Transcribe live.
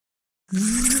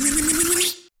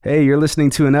Hey, you're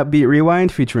listening to an Upbeat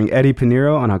Rewind featuring Eddie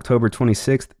Pinero on October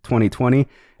 26th, 2020.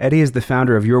 Eddie is the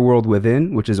founder of Your World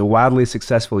Within, which is a wildly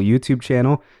successful YouTube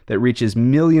channel that reaches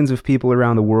millions of people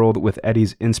around the world with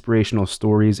Eddie's inspirational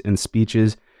stories and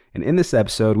speeches. And in this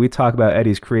episode, we talk about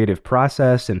Eddie's creative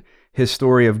process and his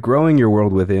story of growing Your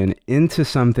World Within into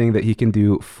something that he can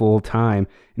do full time.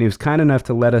 And he was kind enough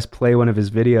to let us play one of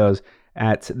his videos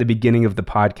at the beginning of the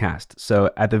podcast. So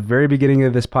at the very beginning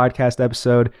of this podcast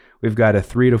episode, we've got a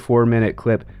 3 to 4 minute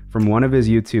clip from one of his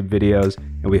YouTube videos,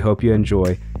 and we hope you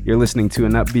enjoy. You're listening to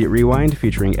an Upbeat Rewind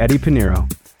featuring Eddie Pinero.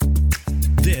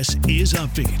 This is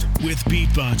Upbeat with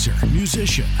beatboxer,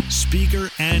 musician, speaker,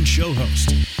 and show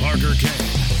host, Parker K.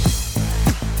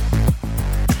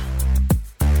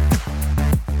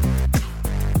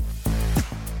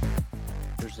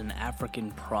 There's an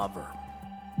African proverb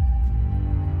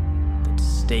that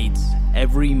states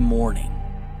every morning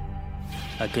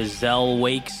a gazelle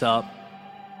wakes up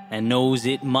and knows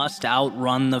it must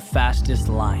outrun the fastest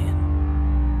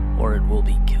lion or it will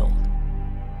be killed.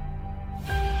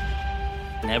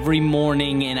 And every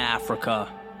morning in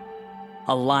Africa,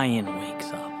 a lion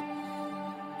wakes up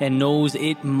and knows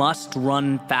it must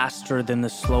run faster than the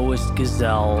slowest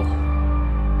gazelle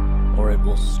or it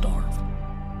will starve.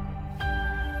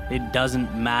 It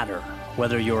doesn't matter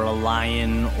whether you're a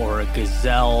lion or a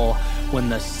gazelle, when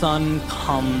the sun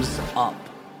comes up,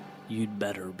 you'd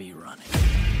better be running.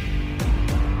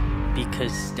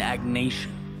 Because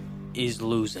stagnation is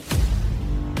losing.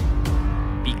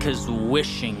 Because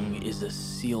wishing is a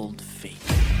sealed fate.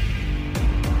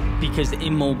 Because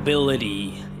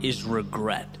immobility is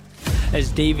regret.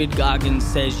 As David Goggins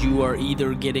says, you are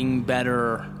either getting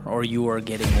better or you are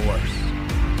getting worse.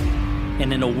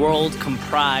 And in a world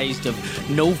comprised of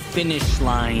no finish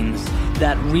lines,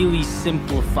 that really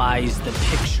simplifies the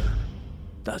picture,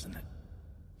 doesn't it?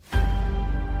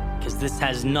 Because this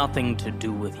has nothing to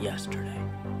do with yesterday,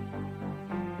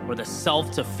 or the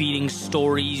self-defeating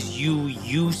stories you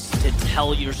used to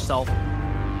tell yourself.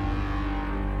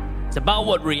 It's about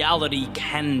what reality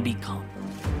can become.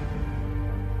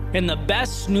 And the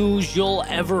best news you'll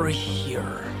ever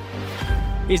hear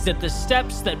is that the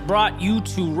steps that brought you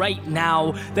to right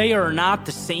now, they are not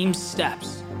the same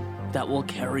steps that will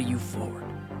carry you forward.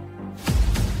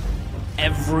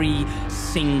 Every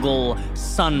single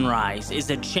sunrise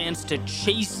is a chance to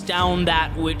chase down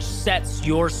that which sets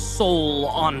your soul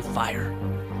on fire.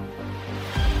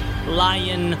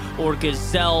 Lion or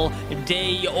gazelle,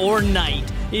 day or night,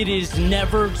 it is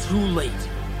never too late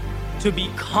to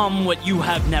become what you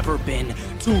have never been,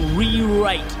 to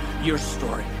rewrite your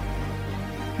story.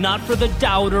 Not for the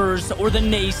doubters or the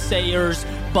naysayers,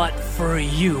 but for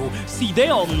you. See,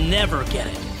 they'll never get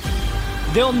it.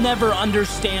 They'll never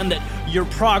understand that your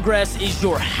progress is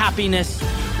your happiness,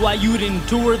 why you'd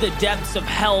endure the depths of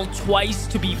hell twice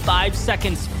to be 5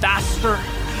 seconds faster,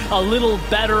 a little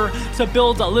better, to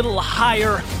build a little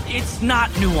higher. It's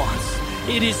not nuance.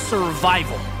 It is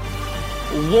survival,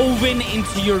 woven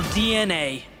into your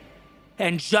DNA,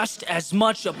 and just as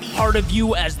much a part of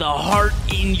you as the heart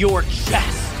in your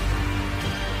chest.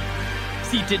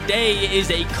 See, today is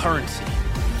a currency,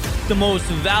 the most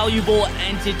valuable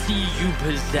entity you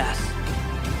possess.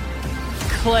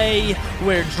 Clay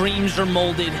where dreams are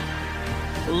molded,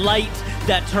 light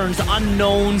that turns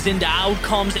unknowns into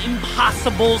outcomes,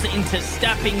 impossibles into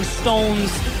stepping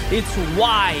stones. It's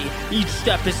why each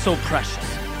step is so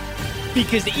precious,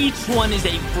 because each one is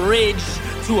a bridge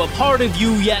to a part of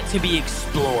you yet to be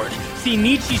explored. See,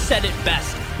 Nietzsche said it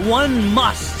best: one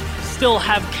must still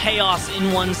have chaos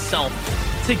in oneself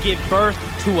to give birth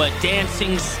to a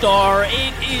dancing star.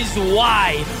 It is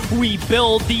why we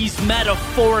build these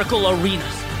metaphorical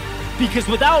arenas, because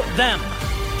without them,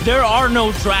 there are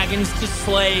no dragons to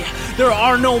slay, there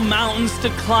are no mountains to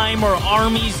climb or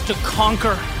armies to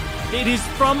conquer. It is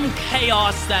from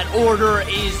chaos that order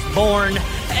is born.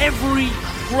 Every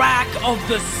crack of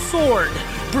the sword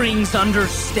brings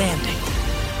understanding.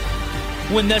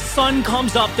 When the sun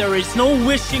comes up, there is no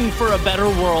wishing for a better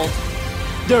world.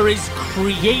 There is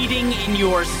creating in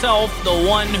yourself the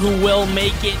one who will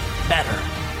make it better,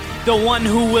 the one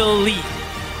who will lead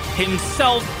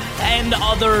himself and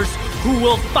others, who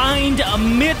will find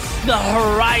amidst the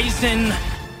horizon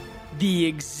the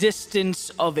existence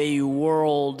of a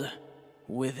world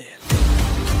within.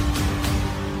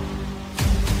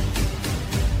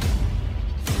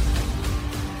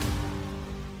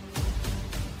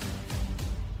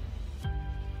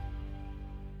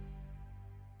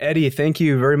 Eddie, thank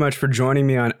you very much for joining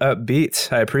me on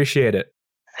Upbeat. I appreciate it.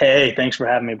 Hey, thanks for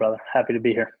having me, brother. Happy to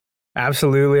be here.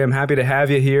 Absolutely. I'm happy to have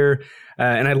you here.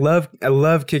 And I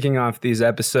love kicking off these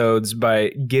episodes by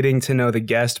getting to know the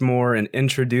guest more and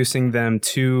introducing them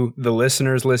to the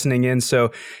listeners listening in.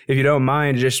 So if you don't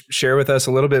mind, just share with us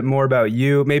a little bit more about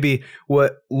you, maybe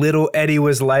what little Eddie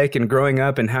was like and growing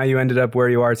up and how you ended up where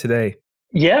you are today.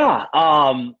 Yeah.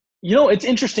 It's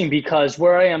interesting because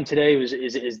where I am today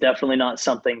is definitely not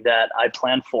something that I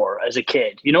planned for as a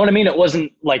kid. You know what I mean? It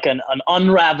wasn't like an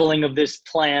unraveling of this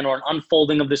plan or an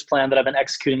unfolding of this plan that I've been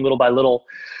executing little by little.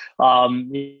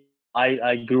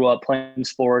 I grew up playing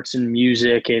sports and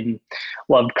music and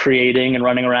loved creating and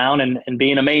running around and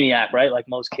being a maniac, right? Like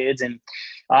most kids. And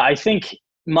I think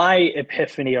my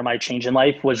epiphany or my change in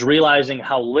life was realizing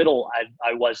how little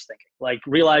I was thinking, like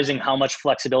realizing how much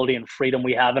flexibility and freedom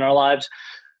we have in our lives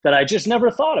that I just never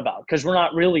thought about because we're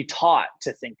not really taught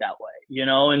to think that way, you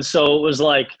know? And so it was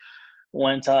like,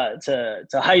 went to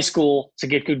high school to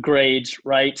get good grades,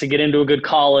 right? To get into a good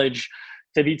college,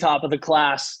 to be top of the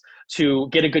class, to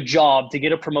get a good job, to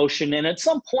get a promotion. And at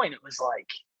some point it was like,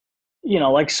 you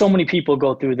know, like so many people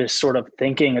go through this sort of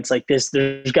thinking, it's like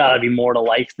there's gotta be more to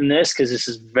life than this. Cause this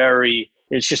is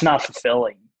it's just not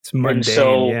fulfilling. It's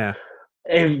mundane. Yeah.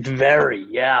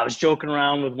 I was joking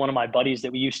around with one of my buddies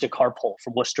that we used to carpool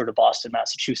from Worcester to Boston,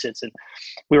 Massachusetts. And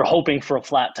we were hoping for a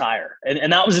flat tire.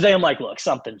 And that was the day I'm like, look,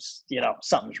 something's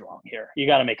wrong here. You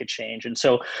got to make a change. And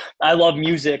so I love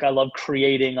music. I love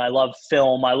creating. I love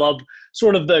film. I love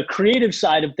sort of the creative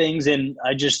side of things. And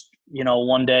I just,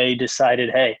 one day decided,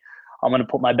 hey, I'm going to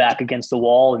put my back against the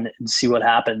wall and see what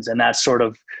happens. And that sort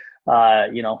of,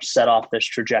 set off this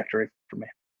trajectory for me.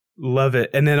 Love it.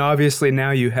 And then obviously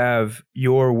now you have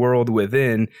Your World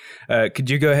Within. Could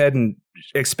you go ahead and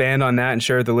expand on that and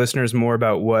share with the listeners more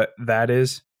about what that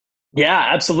is? Yeah,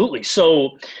 absolutely.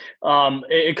 So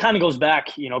it kind of goes back,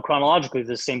 chronologically to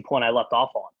the same point I left off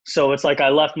on. So it's like I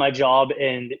left my job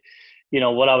and,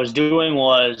 what I was doing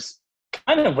was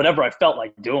kind of whatever I felt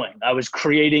like doing. I was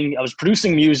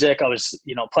producing music. I was,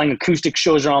 playing acoustic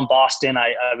shows around Boston.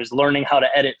 I was learning how to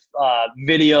edit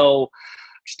video,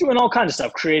 just doing all kinds of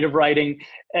stuff, creative writing.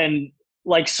 And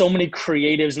like so many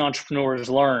creatives and entrepreneurs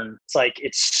learn, it's like,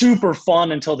 it's super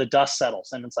fun until the dust settles.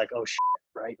 And it's like, oh shit,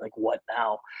 right? Like what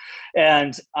now?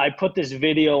 And I put this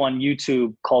video on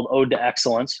YouTube called Ode to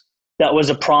Excellence. That was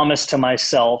a promise to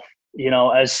myself,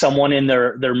 as someone in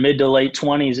their mid to late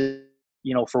 20s,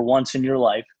 for once in your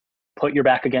life, put your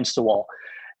back against the wall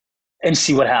and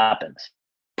see what happens.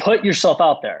 Put yourself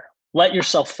out there. Let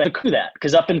yourself do that.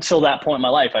 Because up until that point in my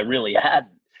life, I really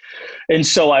hadn't. And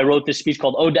so I wrote this speech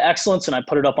called Ode to Excellence and I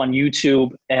put it up on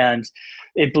YouTube and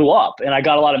it blew up and I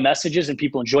got a lot of messages and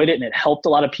people enjoyed it and it helped a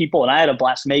lot of people and I had a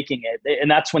blast making it. And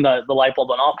that's when the light bulb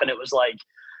went off and it was like,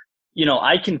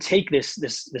 I can take this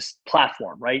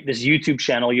platform, right? This YouTube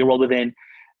channel, Your World Within,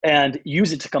 and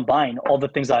use it to combine all the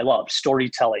things I love,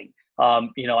 storytelling. I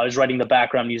was writing the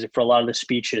background music for a lot of the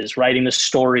speeches, writing the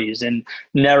stories and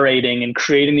narrating and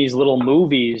creating these little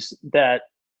movies that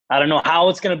I don't know how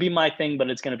it's going to be my thing, but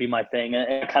it's going to be my thing. And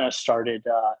it kind of started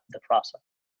the process.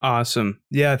 Awesome.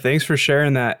 Yeah. Thanks for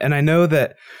sharing that. And I know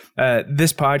that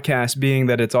this podcast, being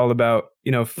that it's all about,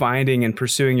 finding and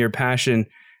pursuing your passion,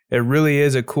 it really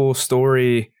is a cool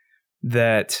story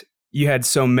that you had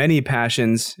so many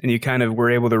passions and you kind of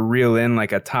were able to reel in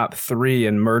like a top 3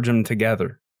 and merge them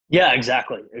together. Yeah,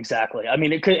 exactly. I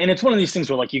mean, and it's one of these things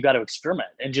where like, you got to experiment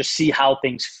and just see how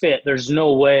things fit. There's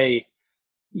no way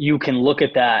you can look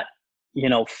at that,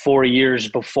 4 years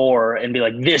before and be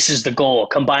like, this is the goal,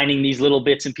 combining these little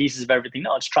bits and pieces of everything.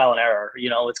 No, it's trial and error.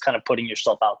 It's kind of putting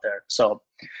yourself out there. So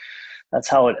that's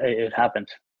how it happened.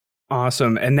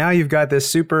 Awesome. And now you've got this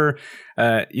super,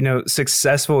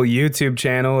 successful YouTube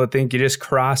channel. I think you just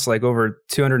crossed like over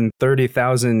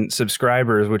 230,000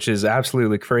 subscribers, which is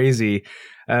absolutely crazy.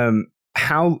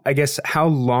 How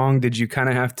long did you kind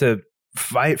of have to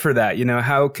fight for that?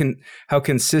 How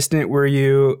consistent were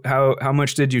you? How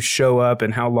much did you show up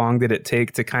and how long did it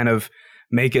take to kind of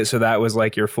make it so that was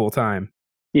like your full time?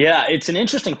 Yeah, it's an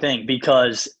interesting thing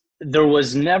because there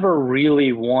was never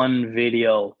really one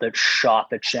video that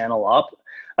shot the channel up.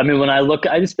 I mean, when I look,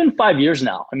 it's been 5 years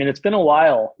now. I mean, it's been a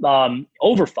while,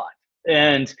 over 5.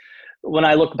 And when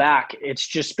I look back, it's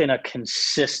just been a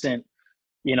consistent,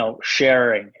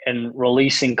 sharing and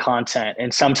releasing content.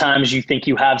 And sometimes you think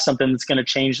you have something that's going to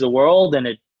change the world and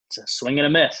it's a swing and a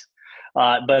miss.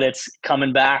 But it's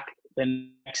coming back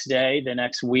the next day, the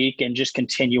next week, and just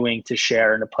continuing to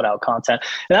share and to put out content.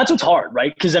 And that's what's hard,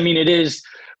 right? Because I mean,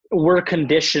 we're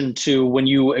conditioned to when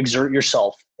you exert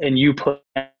yourself and you put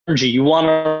energy, you want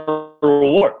a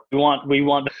reward. We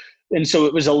want, and so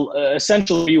it was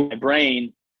essentially my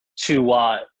brain to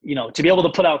to be able to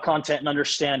put out content and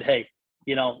understand, hey,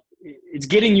 it's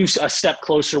getting you a step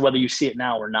closer, whether you see it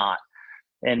now or not.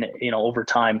 And, over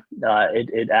time,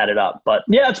 it added up. But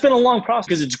yeah, it's been a long process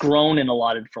because it's grown in a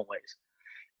lot of different ways.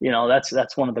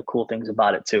 That's one of the cool things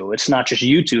about it too. It's not just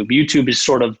YouTube. YouTube is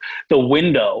sort of the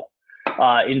window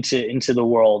into the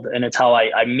world, and it's how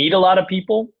I meet a lot of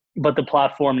people. But the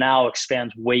platform now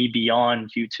expands way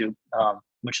beyond YouTube,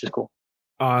 which is cool.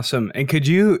 Awesome. And could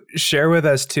you share with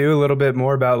us too a little bit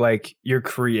more about like your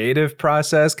creative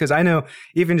process? Because I know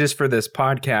even just for this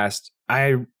podcast,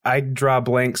 I draw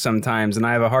blanks sometimes, and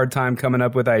I have a hard time coming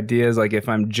up with ideas. Like if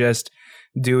I'm just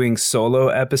doing solo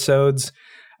episodes.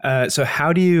 So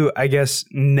how do you, I guess,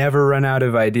 never run out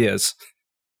of ideas?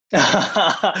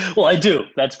 Well, I do.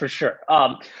 That's for sure.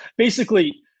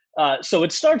 Basically, so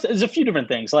it starts, there's a few different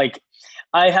things. Like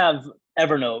I have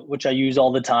Evernote, which I use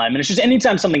all the time. And it's just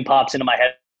anytime something pops into my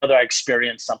head, whether I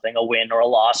experience something, a win or a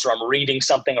loss, or I'm reading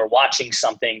something or watching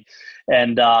something,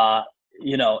 and,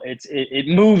 it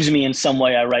moves me in some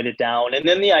way, I write it down. And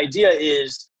then the idea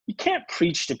is you can't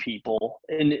preach to people.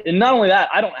 And not only that,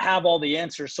 I don't have all the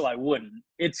answers, so I wouldn't.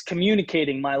 It's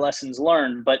communicating my lessons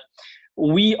learned, but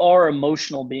we are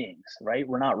emotional beings, right?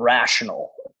 We're not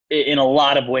rational in a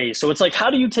lot of ways. So it's like, how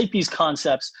do you take these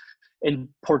concepts and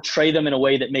portray them in a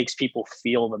way that makes people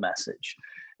feel the message?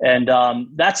 And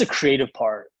that's a creative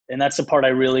part. And that's the part I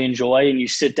really enjoy. And you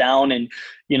sit down and,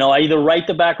 I either write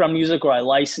the background music or I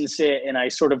license it, and I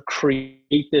sort of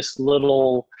create this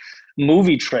little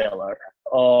movie trailer.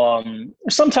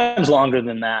 Sometimes longer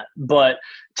than that, but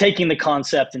taking the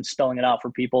concept and spelling it out for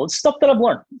people, it's stuff that I've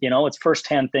learned. It's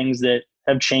firsthand things that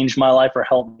have changed my life or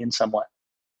helped me in some way.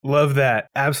 Love that.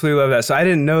 Absolutely love that. So I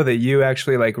didn't know that you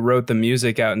actually like wrote the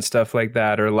music out and stuff like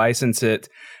that, or license it.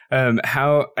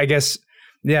 How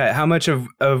much of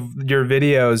your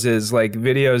videos is like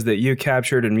videos that you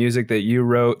captured and music that you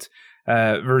wrote,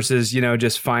 versus,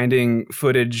 just finding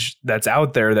footage that's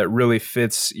out there that really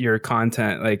fits your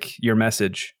content, like your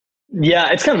message? Yeah,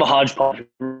 it's kind of a hodgepodge.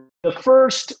 The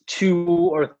first 2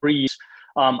 or 3 years,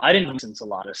 I didn't license a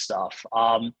lot of stuff.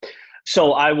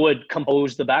 So I would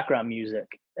compose the background music,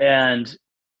 and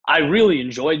I really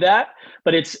enjoyed that,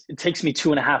 but it takes me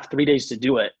 2.5, 3 days to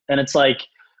do it. And it's like,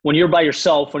 when you're by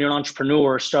yourself, when you're an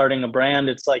entrepreneur starting a brand,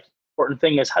 it's like, important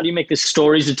thing is, how do you make these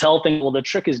stories to tell things? Well, the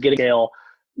trick is getting scale.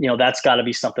 That's got to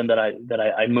be something that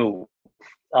I move.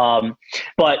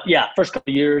 But yeah, first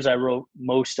couple of years, I wrote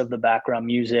most of the background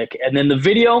music, and then the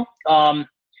video, a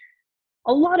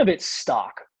lot of it's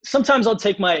stock. Sometimes I'll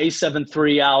take my A7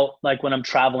 III out, like when I'm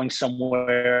traveling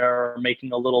somewhere or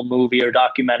making a little movie or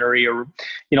documentary, or,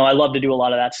 I love to do a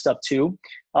lot of that stuff too.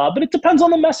 But it depends on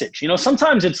the message.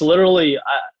 Sometimes it's literally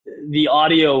the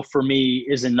audio for me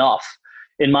is enough,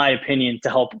 in my opinion, to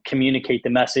help communicate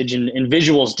the message, and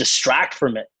visuals distract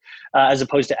from it as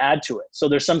opposed to add to it. So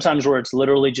there's sometimes where it's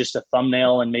literally just a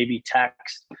thumbnail and maybe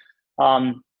text.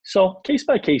 So case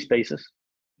by case basis.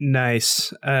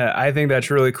 Nice. I think that's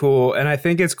really cool. And I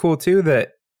think it's cool too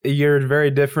that you're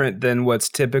very different than what's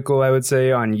typical, I would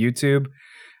say, on YouTube.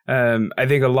 I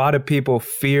think a lot of people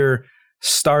fear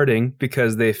starting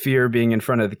because they fear being in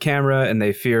front of the camera, and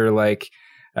they fear like,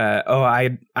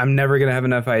 I'm never going to have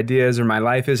enough ideas, or my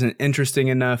life isn't interesting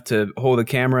enough to hold a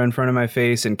camera in front of my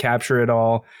face and capture it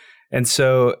all. And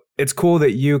so it's cool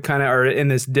that you kind of are in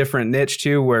this different niche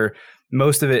too, where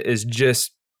most of it is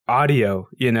just audio,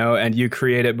 and you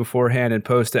create it beforehand and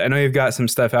post it. I know you've got some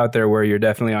stuff out there where you're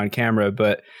definitely on camera,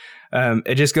 but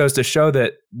it just goes to show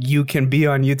that you can be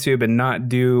on YouTube and not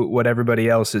do what everybody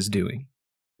else is doing.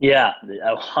 Yeah,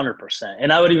 100%.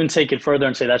 And I would even take it further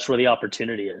and say that's where the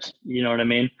opportunity is. You know what I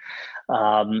mean?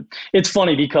 It's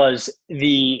funny because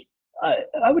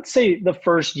I would say the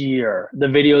first year, the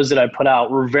videos that I put out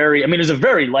were it was a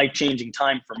very life-changing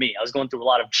time for me. I was going through a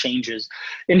lot of changes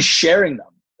in sharing them.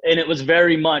 And it was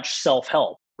very much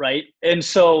self-help, right? And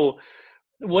so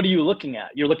what are you looking at?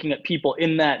 You're looking at people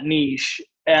in that niche,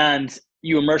 and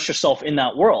you immerse yourself in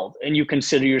that world, and you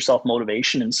consider yourself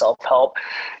motivation and self-help.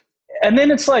 And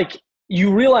then it's like,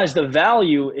 you realize the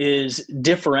value is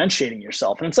differentiating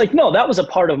yourself. And it's like, no, that was a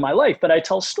part of my life, but I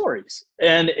tell stories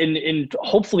and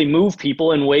hopefully move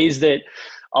people in ways that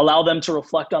allow them to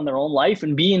reflect on their own life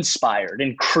and be inspired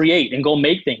and create and go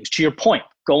make things. To your point,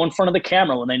 go in front of the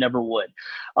camera when they never would.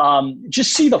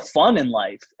 Just see the fun in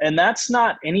life. And that's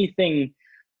not anything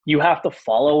you have to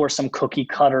follow or some cookie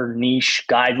cutter niche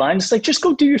guidelines. It's like, just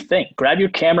go do your thing. Grab your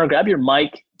camera, grab your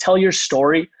mic, tell your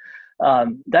story.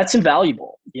 That's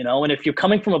invaluable, and if you're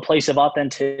coming from a place of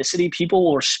authenticity, people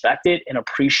will respect it and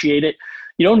appreciate it.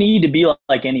 You don't need to be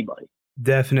like anybody.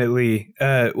 Definitely.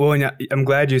 Well, I'm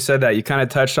glad you said that. You kind of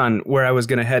touched on where I was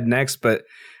going to head next, but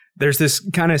there's this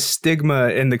kind of stigma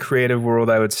in the creative world,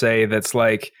 I would say, that's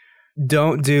like,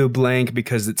 don't do blank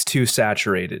because it's too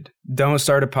saturated. Don't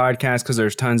start a podcast because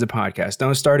there's tons of podcasts.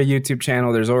 Don't start a YouTube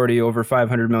channel. There's already over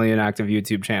 500 million active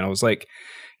YouTube channels. Like,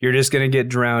 you're just going to get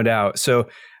drowned out. So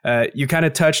you kind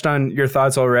of touched on your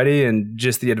thoughts already and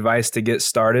just the advice to get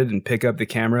started and pick up the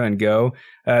camera and go.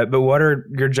 But what are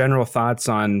your general thoughts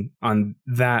on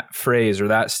that phrase or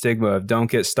that stigma of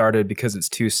don't get started because it's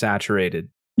too saturated?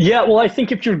 Yeah, well, I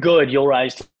think if you're good, you'll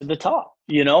rise to the top.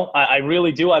 I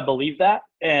really do. I believe that.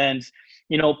 And,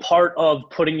 part of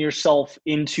putting yourself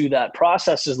into that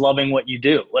process is loving what you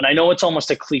do. And I know it's almost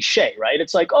a cliche, right?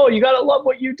 It's like, oh, you got to love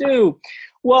what you do.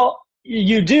 Well,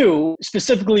 you do,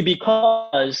 specifically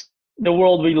because the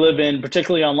world we live in,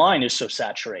 particularly online, is so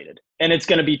saturated, and it's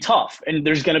going to be tough. And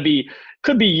there's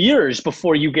could be years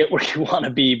before you get where you want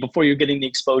to be, before you're getting the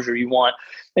exposure you want.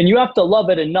 And you have to love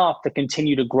it enough to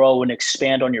continue to grow and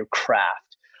expand on your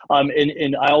craft.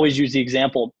 And I always use the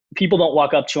example, people don't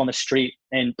walk up to you on the street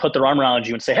and put their arm around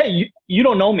you and say, hey, you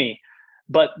don't know me,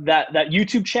 but that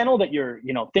YouTube channel that you're,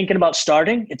 thinking about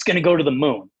starting, it's going to go to the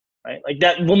moon. Right? Like,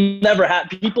 that will never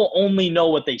happen. People only know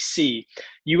what they see.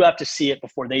 You have to see it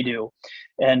before they do.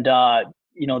 And,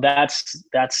 that's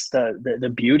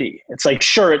the beauty. It's like,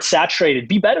 sure, it's saturated.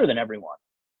 Be better than everyone.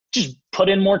 Just put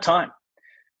in more time.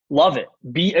 Love it.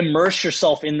 Immerse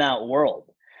yourself in that world.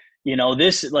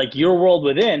 This, like, your world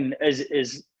within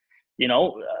is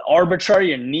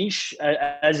arbitrary and niche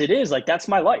as it is. Like, that's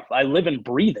my life. I live and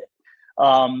breathe it.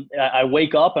 I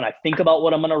wake up and I think about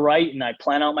what I'm going to write, and I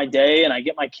plan out my day, and I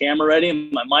get my camera ready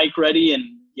and my mic ready. And,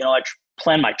 I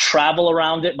plan my travel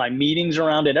around it, my meetings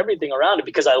around it, everything around it,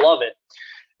 because I love it.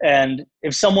 And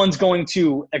if someone's going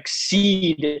to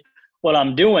exceed what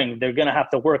I'm doing, they're going to have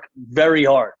to work very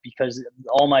hard because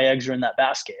all my eggs are in that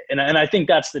basket. And I think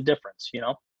that's the difference,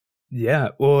 Yeah.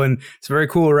 Well, and it's very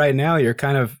cool right now. You're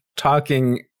kind of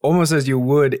talking almost as you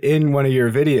would in one of your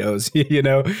videos,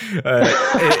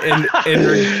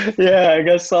 yeah, I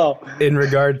guess so. In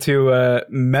regard to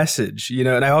message,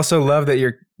 and I also love that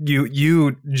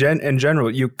in general,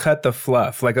 you cut the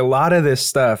fluff. Like, a lot of this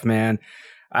stuff, man.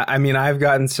 I mean, I've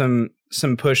gotten some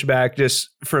pushback just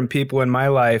from people in my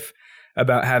life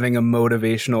about having a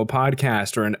motivational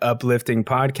podcast or an uplifting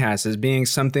podcast as being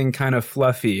something kind of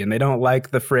fluffy, and they don't like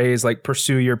the phrase like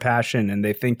pursue your passion, and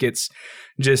they think it's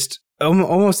just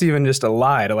almost even just a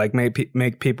lie to like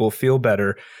make people feel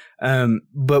better.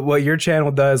 But what your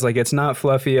channel does, like, it's not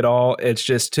fluffy at all. It's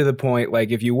just to the point.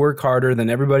 Like, if you work harder than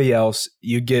everybody else,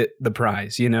 you get the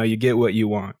prize, you get what you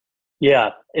want.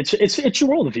 Yeah. It's your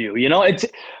worldview, it's,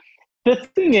 the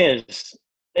thing is,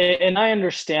 and I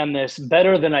understand this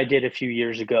better than I did a few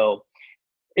years ago.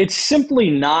 It's simply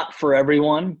not for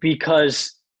everyone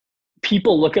because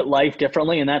people look at life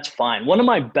differently, and that's fine. One of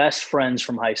my best friends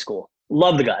from high school,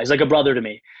 love the guy, he's like a brother to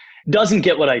me, doesn't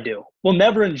get what I do, will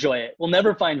never enjoy it, will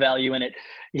never find value in it.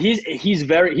 He's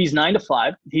 9 to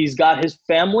 5. He's got his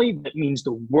family that means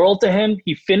the world to him.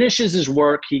 He finishes his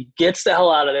work. He gets the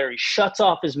hell out of there. He shuts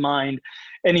off his mind,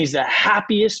 and he's the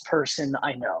happiest person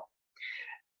I know.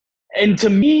 And to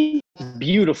me,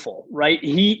 beautiful, right?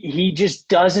 He just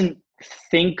doesn't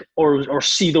think or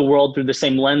see the world through the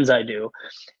same lens I do.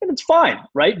 And it's fine,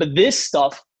 right? But this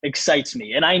stuff excites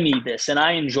me, and I need this, and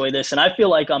I enjoy this, and I feel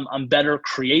like I'm better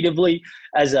creatively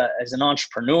as an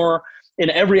entrepreneur in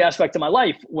every aspect of my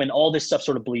life when all this stuff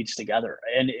sort of bleeds together.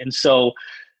 And so,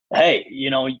 hey,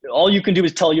 all you can do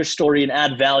is tell your story and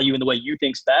add value in the way you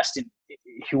think's best. And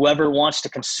whoever wants to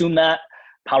consume that,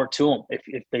 power to them.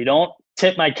 If they don't,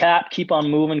 tip my cap, keep on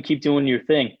moving, keep doing your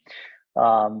thing.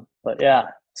 But yeah,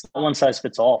 it's not one size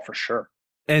fits all for sure.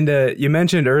 And you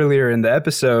mentioned earlier in the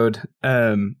episode,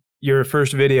 your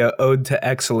first video, Ode to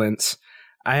Excellence.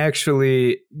 I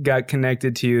actually got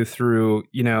connected to you through,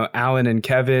 Alan and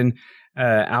Kevin,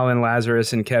 Alan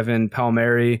Lazarus and Kevin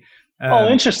Palmieri.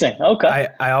 Interesting. Okay.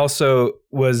 I also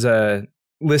was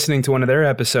listening to one of their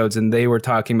episodes, and they were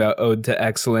talking about Ode to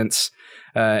Excellence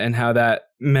and how that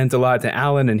meant a lot to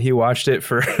Alan, and he watched it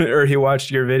he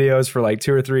watched your videos for like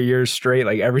 2 or 3 years straight,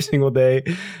 like every single day.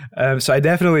 So I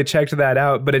definitely checked that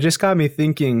out, but it just got me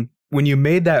thinking, when you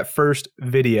made that first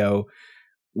video,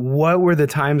 what were the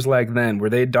times like then? Were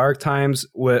they dark times?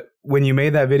 When you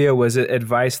made that video, was it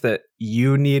advice that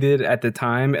you needed at the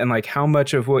time? And like, how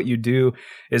much of what you do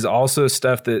is also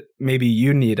stuff that maybe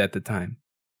you need at the time?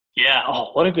 Yeah.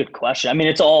 Oh, what a good question. I mean,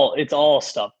 it's all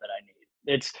stuff that I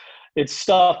need. It's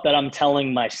stuff that I'm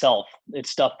telling myself. It's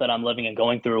stuff that I'm living and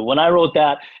going through. When I wrote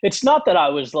that, it's not that I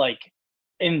was like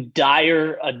in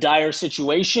a dire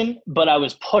situation, but I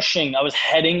was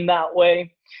heading that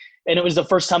way. And it was the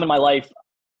first time in my life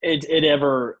I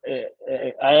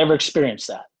ever experienced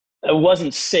that. It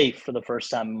wasn't safe for the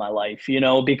first time in my life,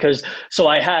 because so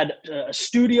I had a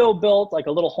studio built, like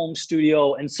a little home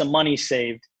studio, and some money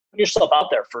saved. Put yourself out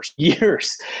there for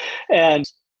years. And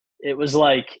it was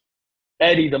like,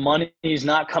 Eddie, the money's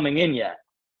not coming in yet.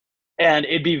 And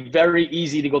it'd be very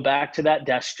easy to go back to that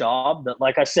desk job that,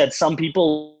 like I said, some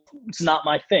people, it's not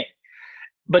my thing.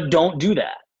 But don't do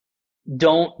that.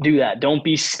 Don't do that. Don't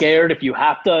be scared if you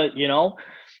have to,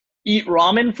 eat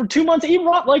ramen for 2 months. Eat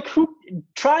ramen. Like,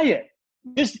 try it.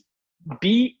 Just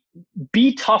be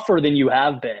tougher than you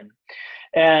have been.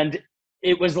 And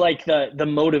it was like the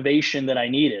motivation that I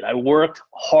needed. I worked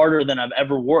harder than I've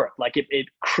ever worked. Like it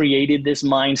created this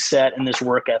mindset and this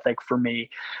work ethic for me.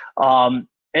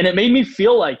 And it made me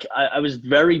feel like I was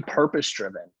very purpose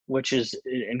driven, which is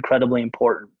incredibly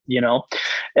important,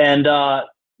 and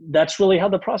that's really how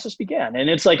the process began. And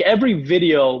it's like every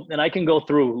video, and I can go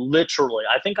through literally,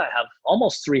 I think I have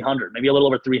almost 300, maybe a little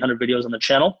over 300 videos on the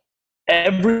channel.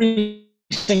 Every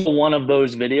single one of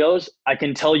those videos, I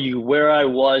can tell you where I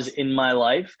was in my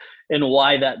life and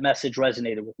why that message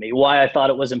resonated with me, why I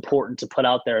thought it was important to put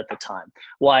out there at the time,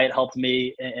 why it helped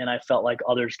me and I felt like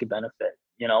others could benefit.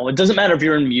 It doesn't matter if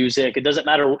you're in music. It doesn't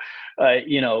matter,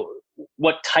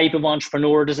 what type of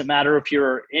entrepreneur. It doesn't matter if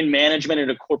you're in management at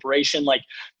a corporation. Like,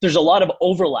 there's a lot of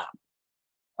overlap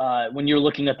when you're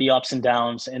looking at the ups and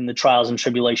downs and the trials and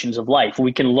tribulations of life.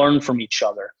 We can learn from each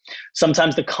other.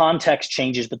 Sometimes the context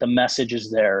changes, but the message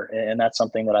is there. And that's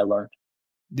something that I learned.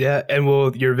 Yeah. And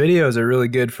well, your videos are really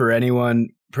good for anyone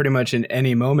pretty much in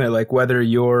any moment, like whether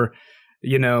you're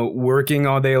working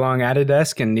all day long at a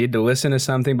desk and need to listen to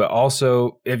something, but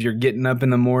also if you're getting up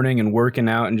in the morning and working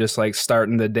out and just like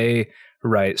starting the day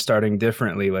right, starting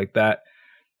differently like that,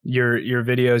 your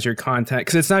videos, your content,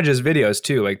 because it's not just videos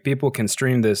too, like people can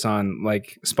stream this on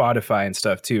like Spotify and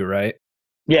stuff too, right?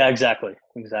 Yeah, exactly.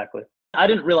 I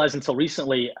didn't realize until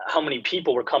recently how many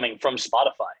people were coming from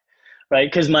Spotify, right?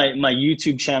 Because my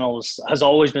YouTube channels has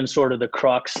always been sort of the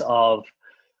crux of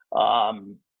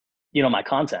my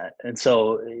content. And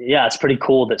so, yeah, it's pretty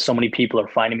cool that so many people are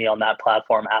finding me on that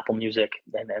platform, Apple Music,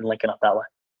 and linking up that way.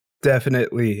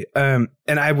 Definitely. And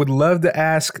I would love to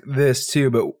ask this too,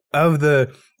 but of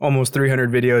the almost 300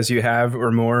 videos you have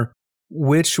or more,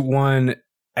 which one,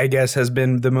 I guess, has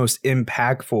been the most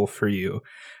impactful for you?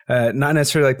 Not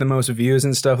necessarily like the most views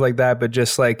and stuff like that, but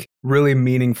just like really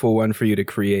meaningful one for you to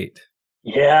create.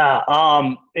 Yeah.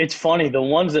 It's funny. The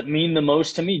ones that mean the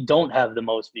most to me don't have the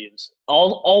most views.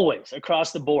 Always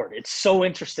across the board. It's so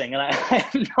interesting. And I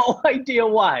have no idea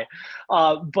why.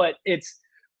 But it's,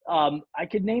 I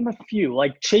could name a few,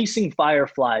 like Chasing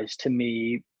Fireflies to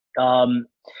me,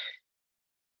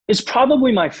 is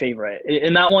probably my favorite.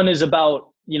 And that one is about,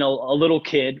 a little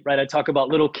kid, right? I talk about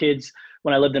little kids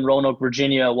when I lived in Roanoke,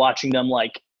 Virginia, watching them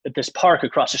like at this park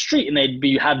across the street, and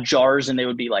they'd have jars and they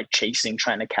would be like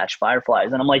trying to catch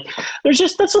fireflies. And I'm like,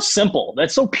 that's so simple.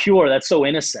 That's so pure. That's so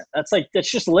innocent.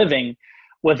 That's just living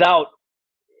without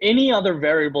any other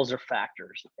variables or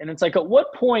factors. And it's like, at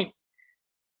what point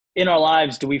in our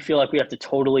lives do we feel like we have to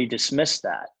totally dismiss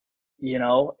that?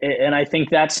 And I think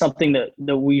that's something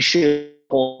that we should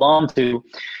hold on to.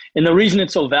 And the reason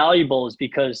it's so valuable is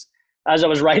because as I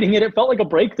was writing it, it felt like a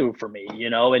breakthrough for me,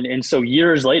 and so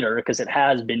years later, because it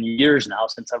has been years now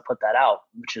since I've put that out,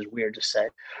 which is weird to say,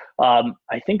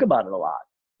 I think about it a lot.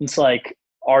 It's like,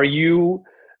 are you,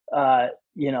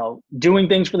 doing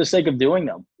things for the sake of doing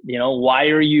them? Why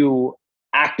are you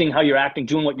acting how you're acting,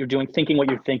 doing what you're doing, thinking what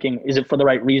you're thinking? Is it for the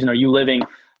right reason? Are you living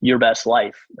your best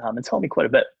life? It's helped me quite a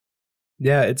bit.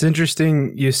 Yeah, it's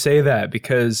interesting you say that,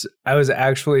 because I was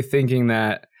actually thinking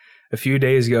that a few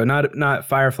days ago, not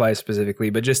Firefly specifically,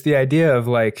 but just the idea of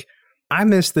like, I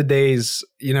miss the days,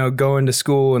 going to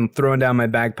school and throwing down my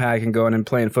backpack and going and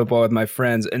playing football with my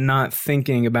friends and not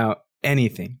thinking about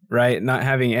anything, right? Not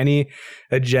having any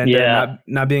agenda,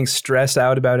 not being stressed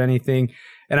out about anything.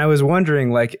 And I was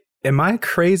wondering, like, am I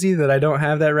crazy that I don't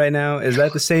have that right now? Is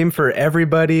that the same for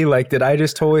everybody? Like, did I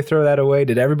just totally throw that away?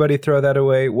 Did everybody throw that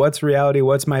away? What's reality?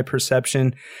 What's my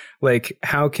perception? Like,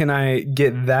 how can I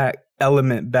get that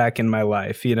element back in my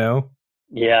life,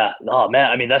 Yeah. Oh man.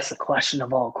 I mean, that's the question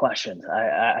of all questions.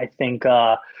 I think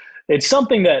it's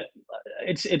something that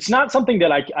it's not something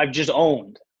that I've just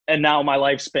owned and now my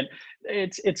life's been,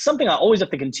 it's something I always have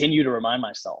to continue to remind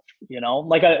myself,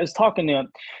 like I was talking to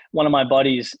one of my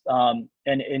buddies,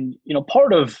 and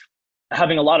part of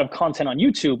having a lot of content on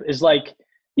YouTube is like,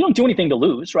 you don't do anything to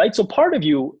lose, right? So part of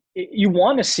you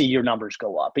want to see your numbers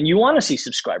go up and you want to see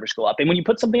subscribers go up. And when you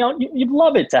put something out, you'd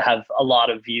love it to have a lot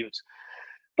of views.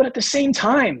 But at the same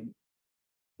time,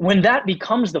 when that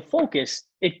becomes the focus,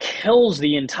 it kills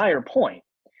the entire point,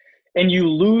 and you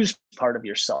lose part of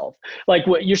yourself. Like,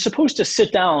 what you're supposed to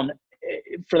sit down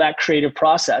for that creative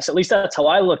process. At least that's how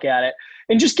I look at it,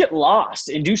 and just get lost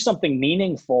and do something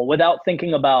meaningful without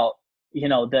thinking about,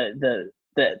 the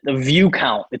view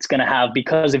count it's going to have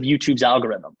because of YouTube's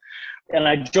algorithm. And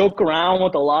I joke around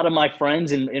with a lot of my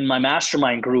friends in my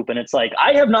mastermind group, and it's like,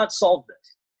 I have not solved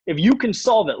this. If you can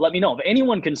solve it, let me know. If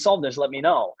anyone can solve this, let me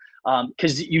know.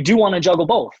 Because you do want to juggle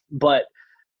both, but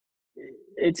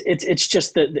it's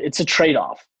just that it's a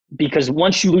trade-off, because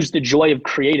once you lose the joy of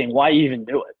creating, why even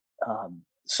do it?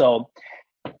 So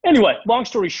anyway, long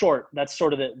story short, that's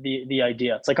sort of the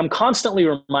idea. It's like I'm constantly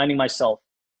reminding myself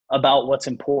about what's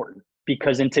important,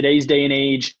 because in today's day and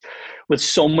age, with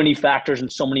so many factors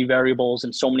and so many variables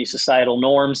and so many societal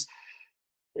norms,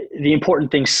 the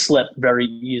important things slip very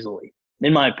easily,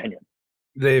 in my opinion.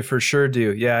 They for sure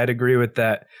do. Yeah, I'd agree with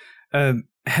that.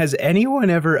 Has anyone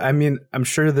ever, I mean, I'm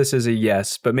sure this is a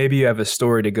yes, but maybe you have a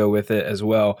story to go with it as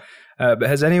well. But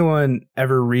has anyone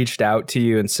ever reached out to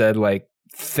you and said, like,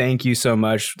 thank you so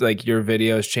much, like, your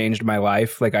videos changed my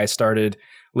life, like, I started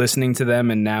listening to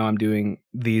them and now I'm doing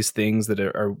these things that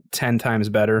are 10 times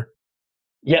better?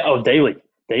 Yeah. Oh, daily.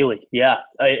 Yeah.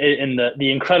 And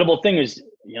the incredible thing is,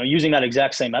 using that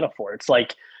exact same metaphor, it's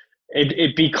like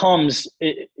it becomes,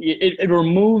 it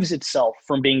removes itself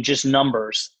from being just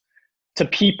numbers to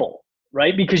people,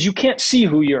 right? Because you can't see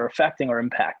who you're affecting or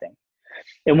impacting.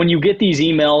 And when you get these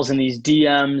emails and these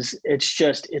DMs,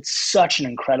 it's such an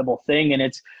incredible thing. And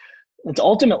it's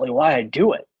ultimately why I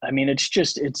do it. I mean,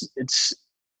 it's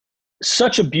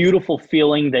such a beautiful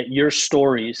feeling that your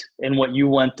stories and what you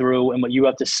went through and what you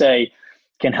have to say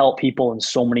can help people in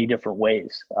so many different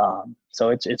ways. So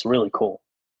it's really cool.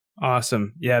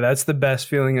 Awesome. Yeah, that's the best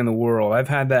feeling in the world. I've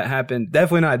had that happen,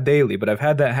 definitely not daily, but I've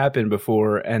had that happen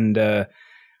before. And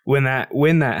when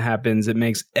that happens, it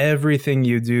makes everything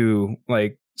you do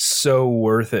like so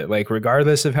worth it. Like,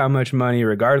 regardless of how much money,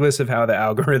 regardless of how the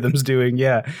algorithm's doing,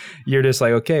 yeah, you're just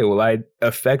like, okay, well, I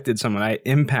affected someone, I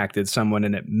impacted someone,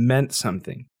 and it meant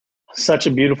something. Such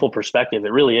a beautiful perspective.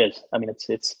 It really is. I mean,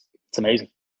 it's amazing.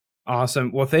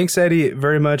 Awesome. Well, thanks, Eddie,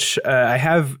 very much. I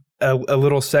have a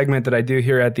little segment that I do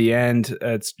here at the end.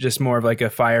 It's just more of like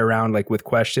a fire round, like with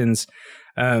questions.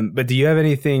 But do you have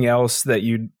anything else that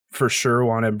you for sure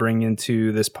want to bring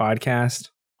into this podcast?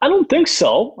 I don't think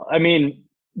so. I mean,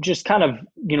 just kind of,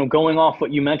 going off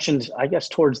what you mentioned, I guess,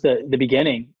 towards the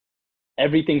beginning,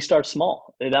 everything starts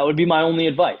small. That would be my only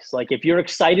advice. Like, if you're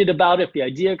excited about it, if the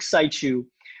idea excites you,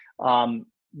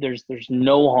 there's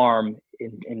no harm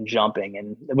in jumping.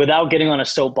 And without getting on a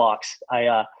soapbox,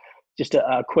 just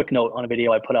a quick note on a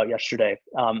video I put out yesterday.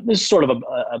 This is sort of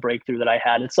a breakthrough that I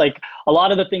had. It's like a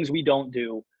lot of the things we don't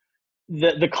do,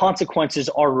 the consequences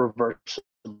are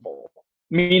reversible.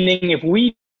 Meaning, if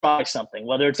we try something,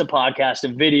 whether it's a podcast, a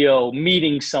video,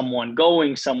 meeting someone,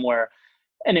 going somewhere,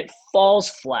 and it falls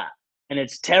flat and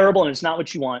it's terrible and it's not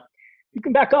what you want, you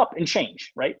can back up and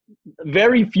change, right?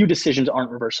 Very few decisions aren't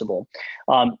reversible.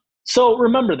 So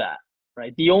remember that,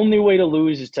 right? The only way to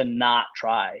lose is to not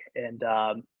try. And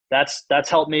that's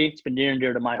helped me. It's been near and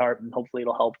dear to my heart, and hopefully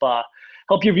it'll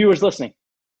help your viewers listening.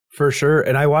 For sure.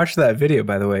 And I watched that video,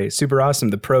 by the way. Super awesome.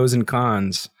 The pros and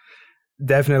cons.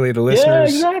 Definitely the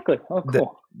listeners. Yeah, exactly. Oh,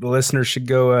 cool. The listeners should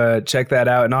go check that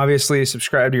out. And obviously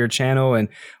subscribe to your channel and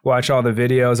watch all the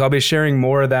videos. I'll be sharing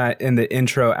more of that in the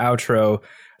intro, outro.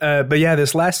 But yeah,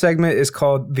 this last segment is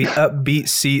called the Upbeat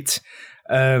Seat.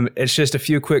 It's just a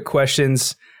few quick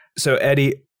questions. So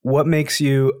Eddie, what makes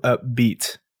you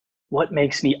upbeat? What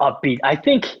makes me upbeat? I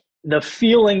think the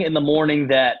feeling in the morning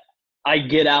that I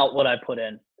get out what I put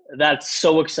in. That's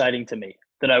so exciting to me,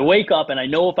 that I wake up and I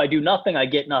know if I do nothing, I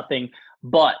get nothing.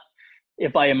 But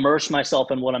if I immerse myself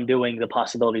in what I'm doing, the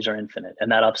possibilities are infinite, and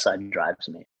that upside drives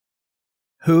me.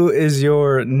 Who is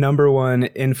your number one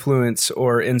influence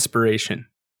or inspiration?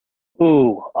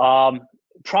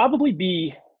 Probably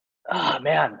be,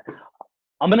 man,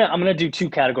 I'm gonna do two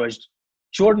categories.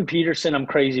 Jordan Peterson, I'm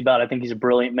crazy about. I think he's a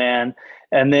brilliant man.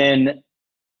 And then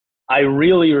I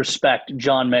really respect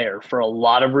John Mayer for a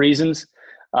lot of reasons,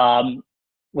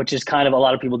 which is kind of, a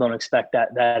lot of people don't expect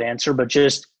that answer, but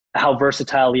just how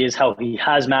versatile he is, how he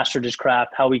has mastered his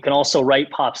craft, how he can also write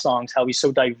pop songs, how he's so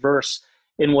diverse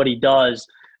in what he does.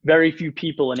 Very few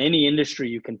people in any industry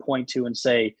you can point to and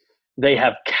say they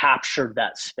have captured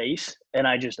that space. And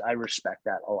I respect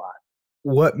that a lot.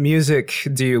 What music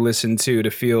do you listen to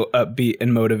feel upbeat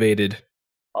and motivated?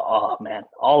 Oh man,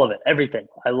 all of it, everything.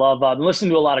 I love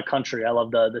listening to a lot of country. I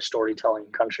love the storytelling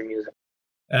in country music.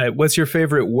 What's your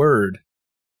favorite word?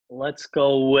 Let's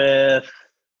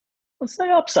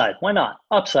say upside. Why not?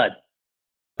 Upside.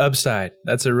 Upside.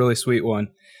 That's a really sweet one.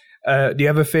 Do you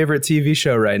have a favorite TV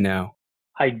show right now?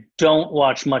 I don't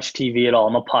watch much TV at all.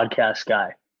 I'm a podcast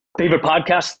guy. Favorite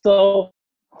podcast, though?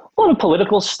 A lot of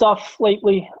political stuff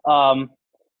lately.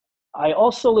 I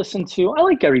also I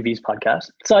like Gary Vee's podcast.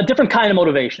 It's a different kind of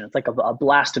motivation. It's like a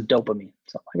blast of dopamine.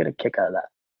 So I get a kick out of that.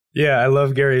 Yeah, I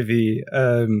love Gary Vee.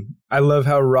 I love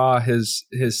how raw his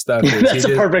stuff is. That's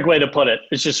a perfect way to put it.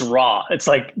 It's just raw. It's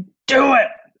like, do it.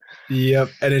 Yep.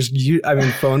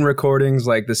 And phone recordings,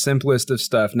 like the simplest of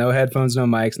stuff. No headphones, no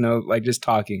mics, just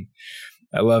talking.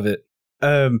 I love it.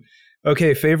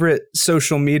 Okay, favorite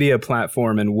social media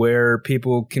platform and where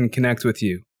people can connect with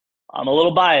you? I'm a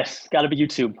little biased. Got to be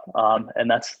YouTube. And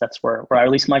that's where I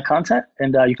release my content.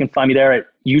 And you can find me there at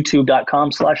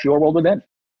youtube.com/yourworldwithin.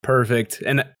 Perfect.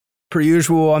 And per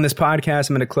usual on this podcast,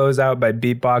 I'm going to close out by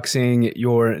beatboxing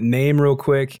your name real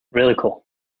quick. Really cool.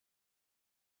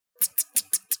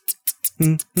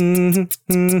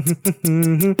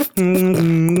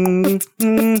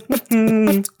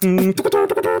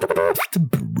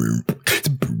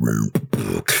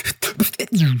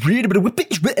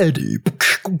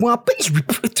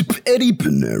 Eddie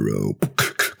Pinero.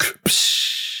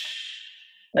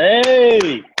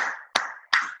 Hey,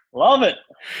 love it.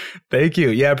 Thank you.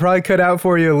 Yeah, I probably cut out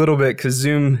for you a little bit because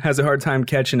Zoom has a hard time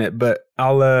catching it, but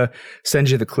I'll send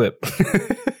you the clip.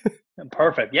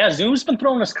 Perfect. Yeah, Zoom's been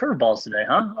throwing us curveballs today,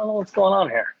 huh? I don't know what's going on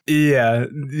here. Yeah,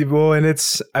 well, and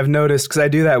I've noticed, because I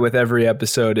do that with every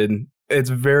episode, and it's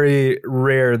very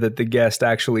rare that the guest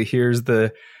actually hears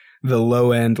the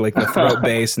low end, like the throat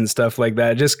bass and stuff like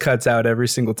that. It just cuts out every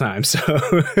single time. So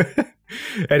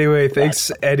anyway,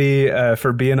 thanks, Eddie,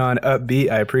 for being on Upbeat.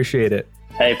 I appreciate it.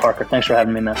 Hey, Parker. Thanks for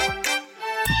having me, man.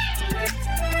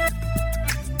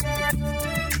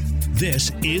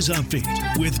 This is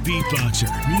Upbeat with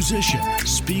beatboxer, musician,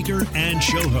 speaker, and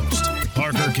show host,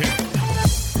 Parker K.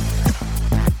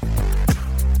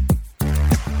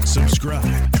 Subscribe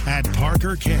at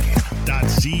parkerk.co.